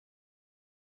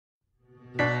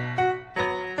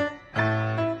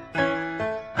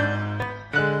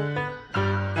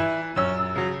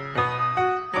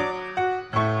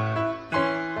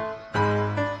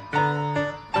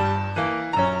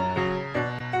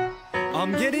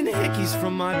I'm getting hickeys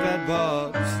from my bed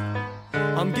bugs.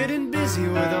 I'm getting busy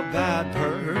with a bad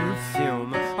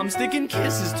perfume. I'm sticking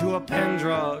kisses to a pen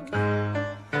drug.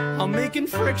 I'm making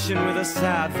friction with a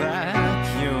sad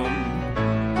vacuum.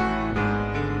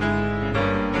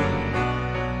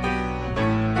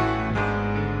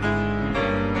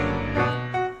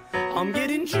 I'm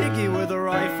getting jiggy with a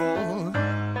rifle.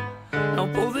 I'll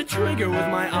pull the trigger with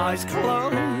my eyes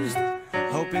closed,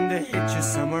 hoping to hit you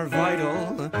somewhere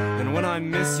vital. And when I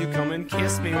miss you, come and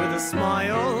kiss me with a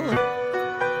smile.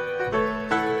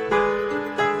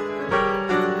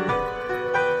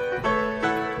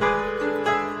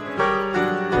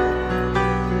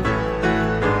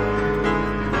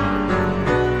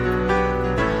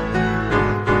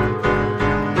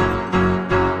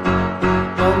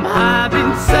 I'm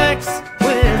having sex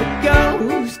with a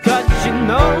ghost, 'cause she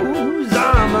knows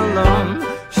I'm alone.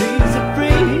 She's a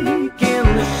freak in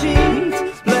the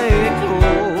sheets, play it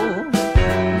cool.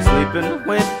 Sleeping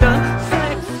with the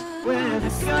sex with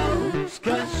a ghost,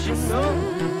 'cause she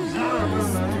knows I'm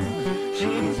alone.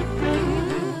 She's a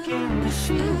freak in the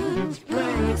sheets,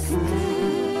 play it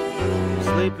cool.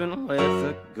 Sleeping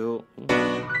with a ghost.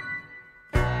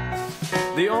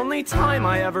 The only time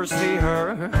I ever see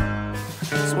her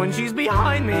is when she's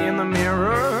behind me in the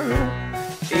mirror.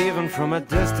 Even from a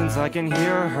distance I can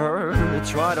hear her. I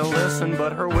try to listen,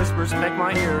 but her whispers make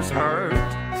my ears hurt.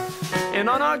 And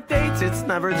on our dates it's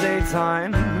never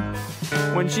daytime.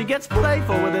 When she gets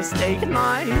playful with a steak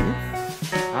knife,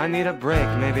 I need a break,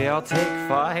 maybe I'll take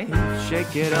 5.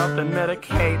 Shake it up and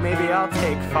medicate, maybe I'll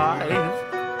take 5.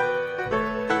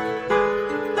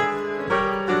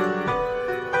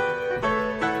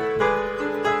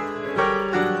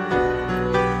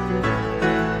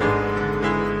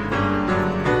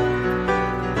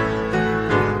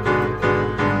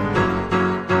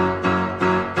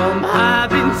 I'm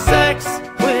having sex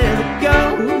with a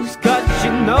ghost, 'cause she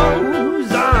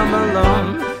knows I'm alone.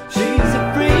 She's a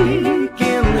freak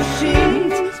in the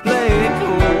sheets, play it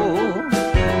cool.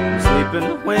 Sleeping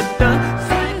with the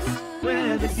sex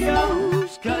with a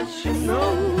ghost, 'cause she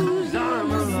knows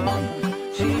I'm alone.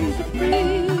 She's a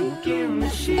freak in the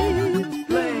sheets,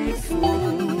 play it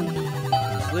cool.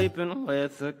 Sleeping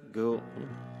with a ghost.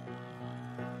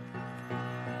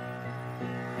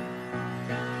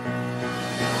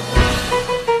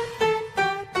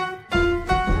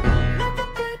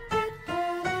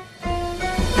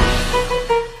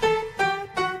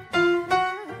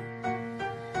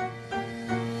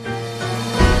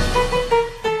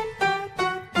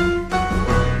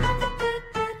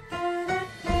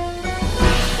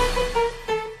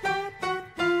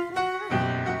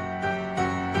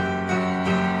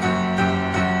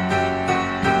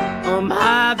 I'm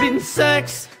having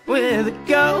sex with a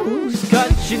ghost,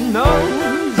 'cause she knows